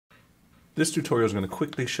This tutorial is going to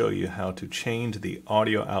quickly show you how to change the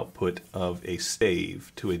audio output of a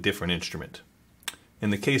stave to a different instrument.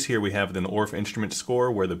 In the case here we have an Orff instrument score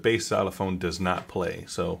where the bass xylophone does not play.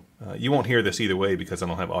 So you won't hear this either way because I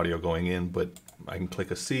don't have audio going in, but I can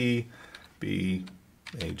click a C, B,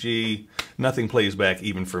 A, G. Nothing plays back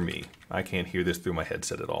even for me. I can't hear this through my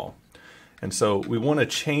headset at all. And so we want to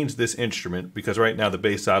change this instrument because right now the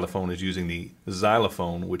bass xylophone is using the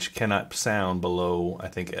xylophone, which cannot sound below, I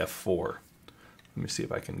think, F4. Let me see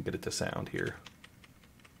if I can get it to sound here.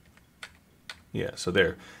 Yeah, so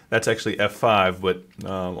there. That's actually F5, but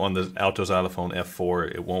on the alto xylophone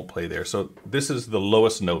F4, it won't play there. So this is the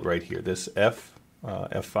lowest note right here. This F5,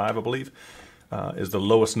 I believe, is the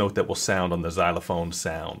lowest note that will sound on the xylophone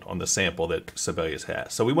sound, on the sample that Sibelius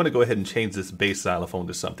has. So we want to go ahead and change this bass xylophone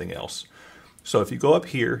to something else. So if you go up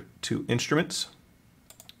here to Instruments,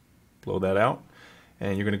 blow that out,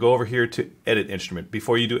 and you're going to go over here to Edit Instrument.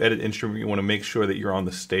 Before you do Edit Instrument, you want to make sure that you're on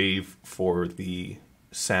the stave for the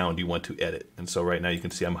sound you want to edit. And so right now you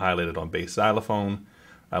can see I'm highlighted on bass xylophone.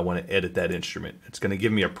 I want to edit that instrument. It's going to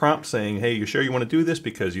give me a prompt saying, hey, you sure you want to do this?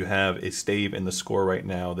 Because you have a stave in the score right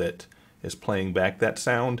now that is playing back that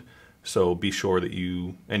sound. So be sure that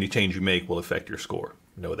any change you make will affect your score.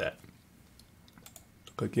 Know that.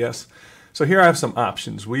 Click yes. So here I have some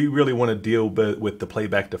options. We really want to deal with the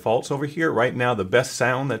playback defaults over here. Right now the best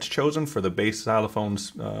sound that's chosen for the bass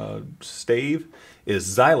xylophone's stave is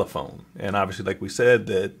xylophone. And obviously, like we said,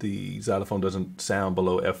 that the xylophone doesn't sound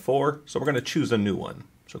below F4. So we're going to choose a new one.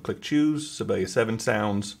 So click choose, Sibelius 7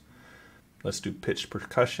 sounds. Let's do pitched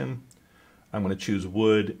percussion. I'm going to choose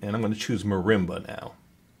wood, and I'm going to choose marimba now.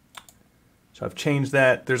 So I've changed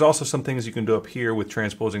that. There's also some things you can do up here with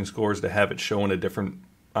transposing scores to have it show in a different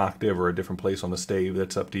octave or a different place on the stave.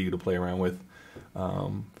 That's up to you to play around with.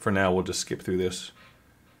 For now, we'll just skip through this.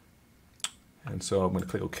 And so I'm going to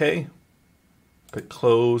click OK, click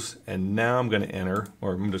close, and now I'm going to enter,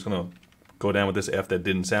 or I'm just going to go down with this F that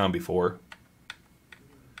didn't sound before.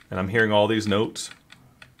 And I'm hearing all these notes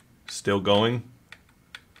still going.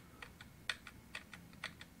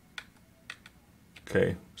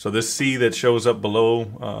 Okay, so this C that shows up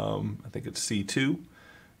below, I think it's C2,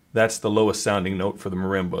 that's the lowest sounding note for the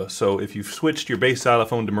marimba. So if you've switched your bass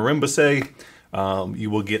xylophone to marimba, say, you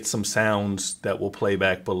will get some sounds that will play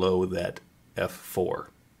back below that F4.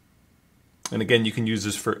 And again, you can use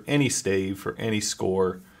this for any stave, for any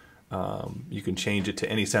score. You can change it to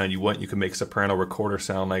any sound you want. You can make soprano recorder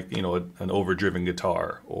sound like, you know, an overdriven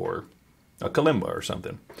guitar or a kalimba or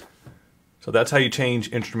something. So that's how you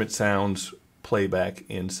change instrument sounds playback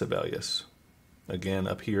in Sibelius. Again,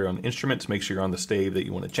 up here on Instruments, make sure you're on the stave that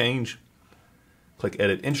you want to change. Click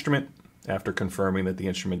Edit Instrument after confirming that the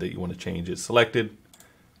instrument that you want to change is selected.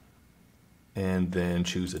 And then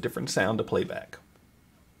choose a different sound to play back.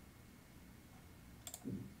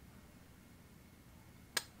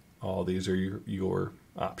 All these are your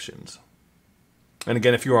options. And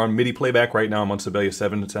again, if you're on MIDI playback, right now I'm on Sibelius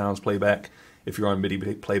 7 Sounds playback. If you're on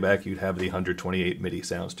MIDI playback, you'd have the 128 MIDI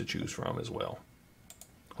sounds to choose from as well.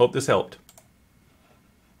 Hope this helped.